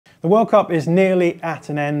The World Cup is nearly at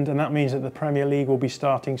an end, and that means that the Premier League will be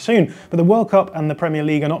starting soon. But the World Cup and the Premier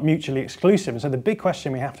League are not mutually exclusive. And so the big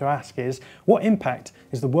question we have to ask is, what impact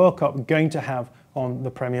is the World Cup going to have on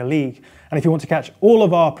the Premier League? And if you want to catch all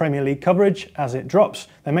of our Premier League coverage as it drops,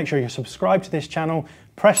 then make sure you're subscribed to this channel,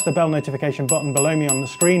 press the bell notification button below me on the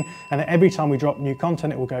screen, and every time we drop new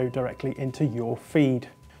content, it will go directly into your feed.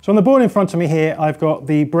 So on the board in front of me here, I've got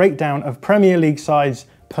the breakdown of Premier League sides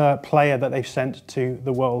per player that they've sent to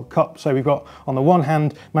the World Cup. So we've got, on the one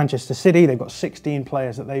hand, Manchester City. They've got 16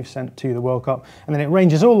 players that they've sent to the World Cup. And then it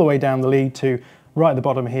ranges all the way down the league to right at the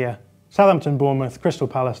bottom here. Southampton, Bournemouth, Crystal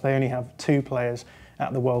Palace, they only have 2 players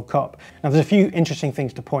at the World Cup. Now there's a few interesting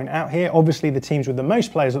things to point out here. Obviously the teams with the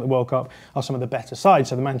most players at the World Cup are some of the better sides,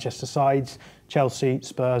 so the Manchester sides, Chelsea,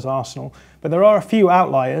 Spurs, Arsenal. But there are a few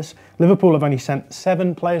outliers. Liverpool have only sent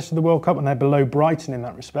 7 players to the World Cup, and they're below Brighton in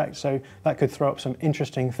that respect, so that could throw up some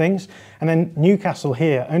interesting things. And then Newcastle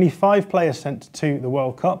here, only 5 players sent to the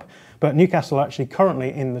World Cup, but Newcastle are actually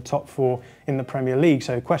currently in the top 4 in the Premier League,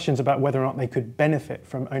 so questions about whether or not they could benefit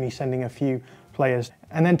from only sending a few players.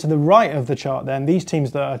 And then to the right of the chart then, these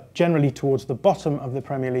teams that are generally towards the bottom of the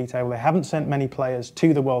Premier League table, they haven't sent many players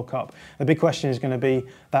to the World Cup. The big question is going to be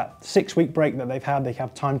that 6-week break that they've had, they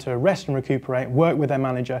have time to rest and recuperate, work with their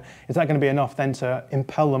manager. Is that going to be enough then to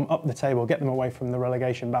impel them up the table, get them away from the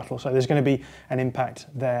relegation battle? So there's going to be an impact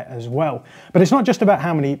there as well. But it's not just about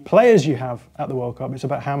how many players you have at the World Cup, it's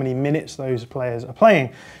about how many minutes those players are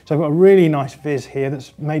playing. So I've got a really nice viz here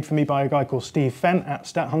that's made for me by a guy called Steve Fenn at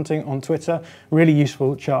Stat Hunting on Twitter. Really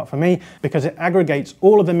useful chart for me because it aggregates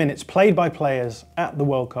all of the minutes played by players at the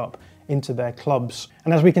World Cup into their clubs.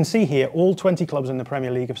 And as we can see here, all 20 clubs in the Premier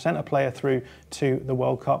League have sent a player through to the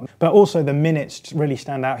World Cup. But also the minutes really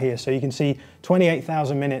stand out here. So you can see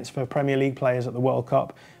 28,000 minutes for Premier League players at the World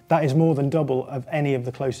Cup. That is more than double of any of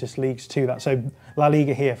the closest leagues to that. So La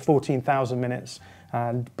Liga here, 14,000 minutes.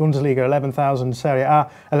 And Bundesliga 11,000, Serie A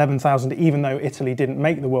 11,000, even though Italy didn't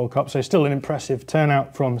make the World Cup, so still an impressive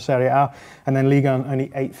turnout from Serie A. And then Liga only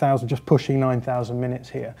 8,000, just pushing 9,000 minutes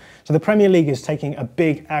here. So the Premier League is taking a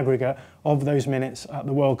big aggregate of those minutes at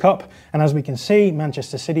the World Cup. And as we can see,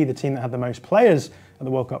 Manchester City, the team that had the most players at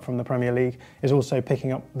the World Cup from the Premier League, is also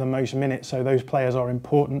picking up the most minutes. So those players are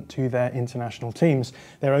important to their international teams.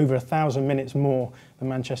 They're over 1,000 minutes more than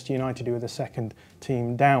Manchester United, who are the second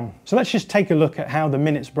team down. So let's just take a look at how the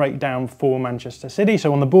minutes break down for Manchester City.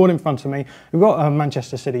 So on the board in front of me, we've got a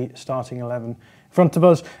Manchester City starting 11 in front of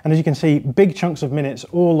us. And as you can see, big chunks of minutes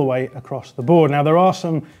all the way across the board. Now there are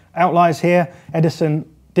some outliers here.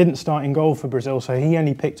 Edison didn't start in goal for Brazil, so he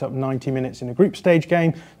only picked up 90 minutes in a group stage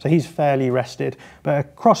game, so he's fairly rested. But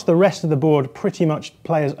across the rest of the board, pretty much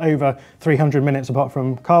players over 300 minutes, apart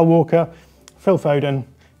from Kyle Walker, Phil Foden,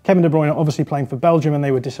 Kevin De Bruyne obviously playing for Belgium, and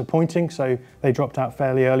they were disappointing, so they dropped out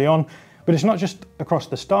fairly early on. But it's not just across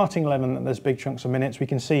the starting 11 that there's big chunks of minutes. We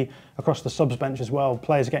can see across the subs bench as well,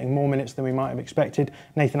 players getting more minutes than we might have expected.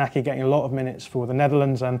 Nathan Ake getting a lot of minutes for the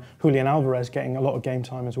Netherlands, and Julian Alvarez getting a lot of game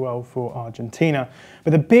time as well for Argentina.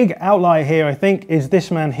 But the big outlier here, I think, is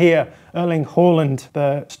this man here, Erling Haaland,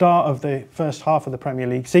 the star of the first half of the Premier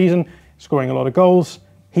League season, scoring a lot of goals.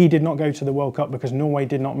 He did not go to the World Cup because Norway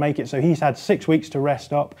did not make it. So he's had 6 weeks to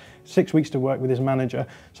rest up, 6 weeks to work with his manager.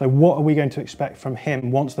 So what are we going to expect from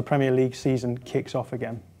him once the Premier League season kicks off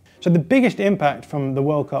again? So the biggest impact from the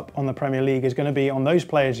World Cup on the Premier League is going to be on those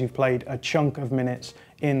players who've played a chunk of minutes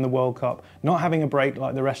in the World Cup, not having a break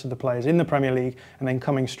like the rest of the players in the Premier League and then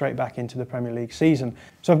coming straight back into the Premier League season.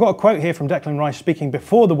 So I've got a quote here from Declan Rice speaking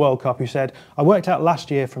before the World Cup, who said, "I worked out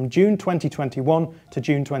last year from June 2021 to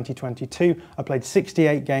June 2022, I played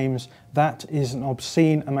 68 games. That is an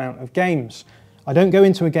obscene amount of games. I don't go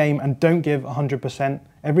into a game and don't give 100%.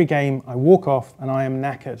 Every game I walk off and I am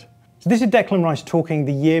knackered." So this is Declan Rice talking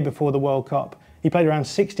the year before the World Cup. He played around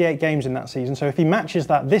 68 games in that season, so if he matches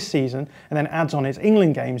that this season and then adds on his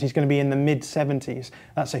England games, he's going to be in the mid-70s.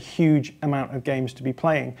 That's a huge amount of games to be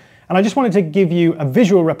playing. And I just wanted to give you a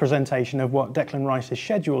visual representation of what Declan Rice's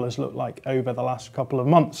schedule has looked like over the last couple of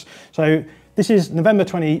months. So this is November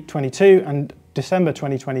 2022 and December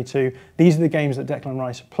 2022. These are the games that Declan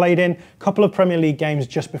Rice played in. A couple of Premier League games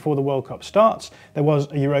just before the World Cup starts. There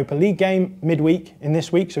was a Europa League game midweek in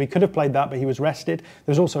this week, so he could have played that, but he was rested.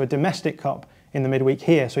 There was also a domestic cup in the midweek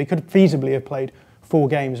here, so he could feasibly have played 4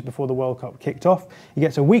 games before the World Cup kicked off. He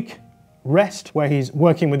gets a week rest where he's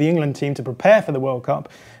working with the England team to prepare for the World Cup,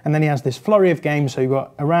 and then he has this flurry of games. So you've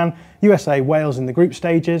got Iran, USA, Wales in the group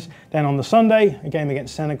stages. Then on the Sunday, a game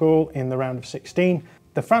against Senegal in the round of 16.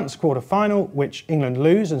 the France quarter-final, which England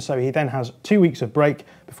lose, and so he then has 2 weeks of break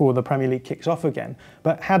before the Premier League kicks off again.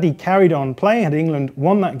 But had he carried on playing, had England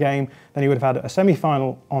won that game, then he would have had a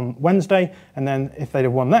semi-final on Wednesday, and then if they'd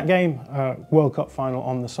have won that game, a World Cup final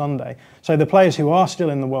on the Sunday. So the players who are still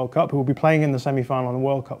in the World Cup, who will be playing in the semi-final and the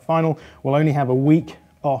World Cup final, will only have a week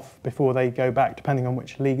off before they go back, depending on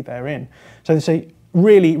which league they're in. So it's a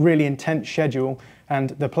really, really intense schedule,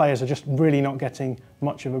 and the players are just really not getting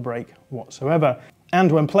much of a break whatsoever. And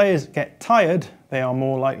when players get tired, they are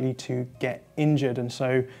more likely to get injured. And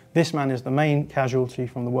so this man is the main casualty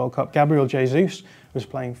from the World Cup. Gabriel Jesus was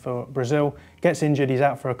playing for Brazil, gets injured, he's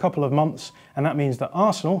out for a couple of months. And that means that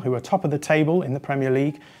Arsenal, who are top of the table in the Premier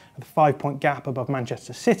League, with a 5-point gap above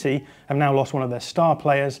Manchester City, have now lost one of their star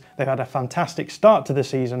players. They've had a fantastic start to the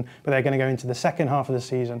season, but they're going to go into the second half of the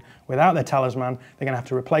season without their talisman. They're going to have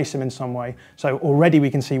to replace him in some way. So already we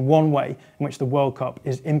can see one way in which the World Cup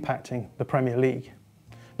is impacting the Premier League.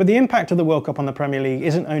 But the impact of the World Cup on the Premier League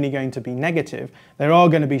isn't only going to be negative, there are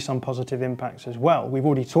going to be some positive impacts as well. We've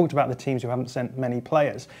already talked about the teams who haven't sent many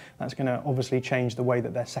players. That's going to obviously change the way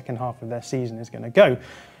that their second half of their season is going to go.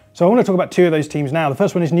 So I want to talk about two of those teams now. The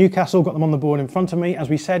first one is Newcastle, got them on the board in front of me. As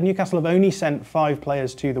we said, Newcastle have only sent 5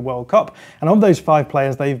 players to the World Cup, and of those 5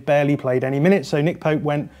 players, they've barely played any minutes. So Nick Pope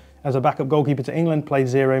went as a backup goalkeeper to England, played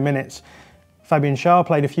 0 minutes. Fabian Schär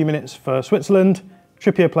played a few minutes for Switzerland.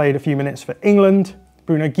 Trippier played a few minutes for England.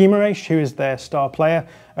 Bruno Guimaraes, who is their star player,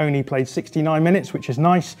 only played 69 minutes, which is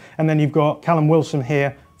nice. And then you've got Callum Wilson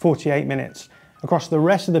here, 48 minutes. Across the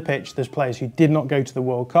rest of the pitch, there's players who did not go to the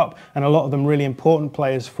World Cup, and a lot of them really important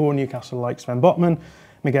players for Newcastle, like Sven Botman,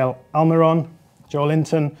 Miguel Almiron, Joel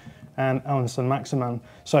Linton, and Alisson Maximin.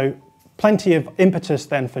 So plenty of impetus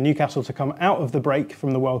then for Newcastle to come out of the break from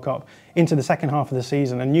the World Cup into the second half of the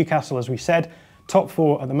season. And Newcastle, as we said, top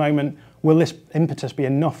 4 at the moment. Will this impetus be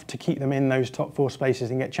enough to keep them in those top 4 spaces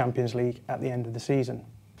and get Champions League at the end of the season?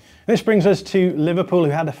 This brings us to Liverpool,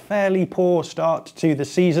 who had a fairly poor start to the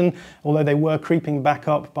season, although they were creeping back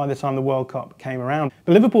up by the time the World Cup came around.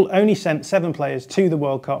 But Liverpool only sent 7 players to the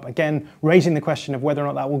World Cup, again raising the question of whether or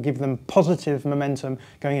not that will give them positive momentum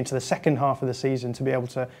going into the second half of the season to be able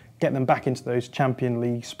to get them back into those Champions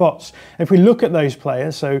League spots. If we look at those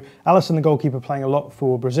players, so Alisson, the goalkeeper, playing a lot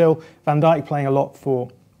for Brazil, Van Dijk playing a lot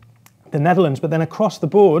for the Netherlands, but then across the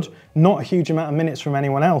board, not a huge amount of minutes from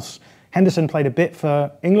anyone else. Henderson played a bit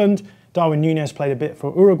for England, Darwin Núñez played a bit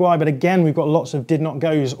for Uruguay, but again, we've got lots of did not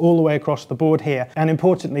goes all the way across the board here. And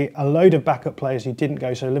importantly, a load of backup players who didn't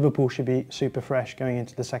go, so Liverpool should be super fresh going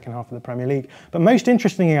into the second half of the Premier League. But most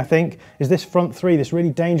interestingly, I think, is this front 3, this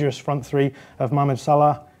really dangerous front 3 of Mohamed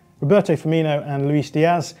Salah, Roberto Firmino and Luis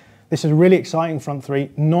Diaz. This is a really exciting front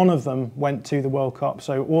 3. None of them went to the World Cup,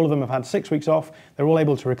 so all of them have had 6 weeks off. They're all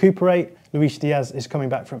able to recuperate. Luis Diaz is coming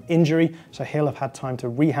back from injury, so he'll have had time to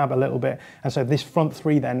rehab a little bit. And so this front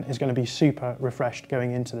 3 then is going to be super refreshed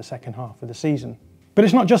going into the second half of the season. But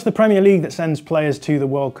it's not just the Premier League that sends players to the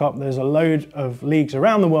World Cup. There's a load of leagues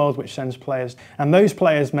around the world which sends players, and those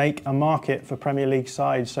players make a market for Premier League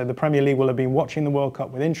sides. So the Premier League will have been watching the World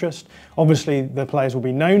Cup with interest. Obviously, the players will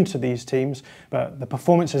be known to these teams, but the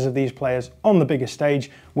performances of these players on the biggest stage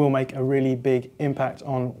will make a really big impact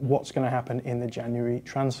on what's going to happen in the January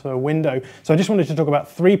transfer window. So I just wanted to talk about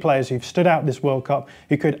 3 players who've stood out this World Cup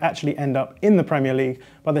who could actually end up in the Premier League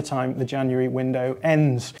by the time the January window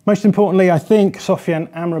ends. Most importantly, I think Sofyan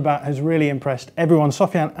Amrabat has really impressed everyone.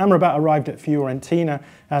 Sofyan Amrabat arrived at Fiorentina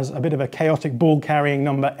as a bit of a chaotic ball-carrying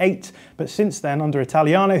number 8, but since then, under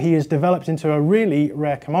Italiano, he has developed into a really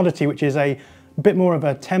rare commodity, which is a bit more of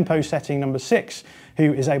a tempo-setting number 6,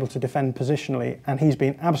 who is able to defend positionally, and he's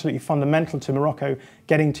been absolutely fundamental to Morocco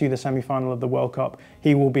getting to the semi-final of the World Cup.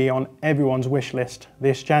 He will be on everyone's wish list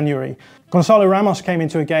this January. Gonzalo Ramos came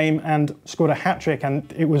into a game and scored a hat-trick,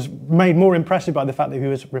 and it was made more impressive by the fact that he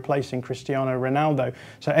was replacing Cristiano Ronaldo.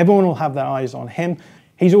 So everyone will have their eyes on him.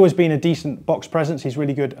 He's always been a decent box presence. He's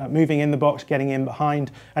really good at moving in the box, getting in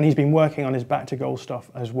behind, and he's been working on his back-to-goal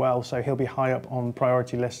stuff as well, so he'll be high up on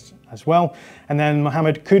priority lists as well. And then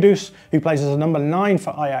Mohamed Kudus, who plays as a number 9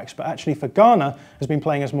 for Ajax, but actually for Ghana has been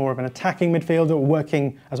playing as more of an attacking midfielder,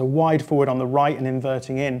 working as a wide forward on the right and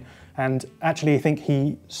inverting in. And actually, I think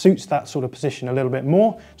he suits that sort of position a little bit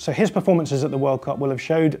more. So his performances at the World Cup will have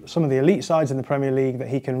showed some of the elite sides in the Premier League that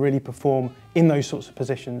he can really perform in those sorts of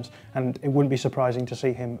positions. And it wouldn't be surprising to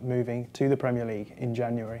see him moving to the Premier League in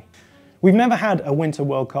January. We've never had a Winter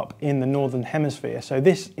World Cup in the Northern Hemisphere, so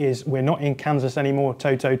we're not in Kansas anymore,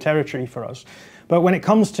 Toto territory for us. But when it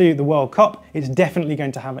comes to the World Cup, it's definitely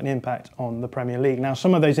going to have an impact on the Premier League. Now,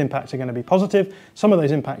 some of those impacts are going to be positive, some of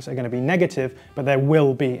those impacts are going to be negative, but there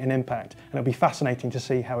will be an impact, and it'll be fascinating to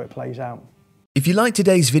see how it plays out. If you like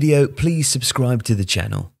today's video, please subscribe to the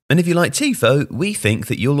channel. And if you like Tifo, we think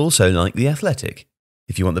that you'll also like The Athletic.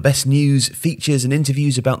 If you want the best news, features and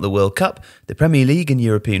interviews about the World Cup, the Premier League and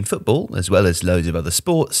European football, as well as loads of other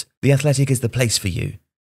sports, The Athletic is the place for you.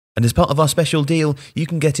 And as part of our special deal, you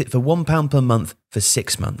can get it for £1 per month for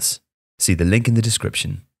 6 months. See the link in the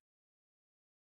description.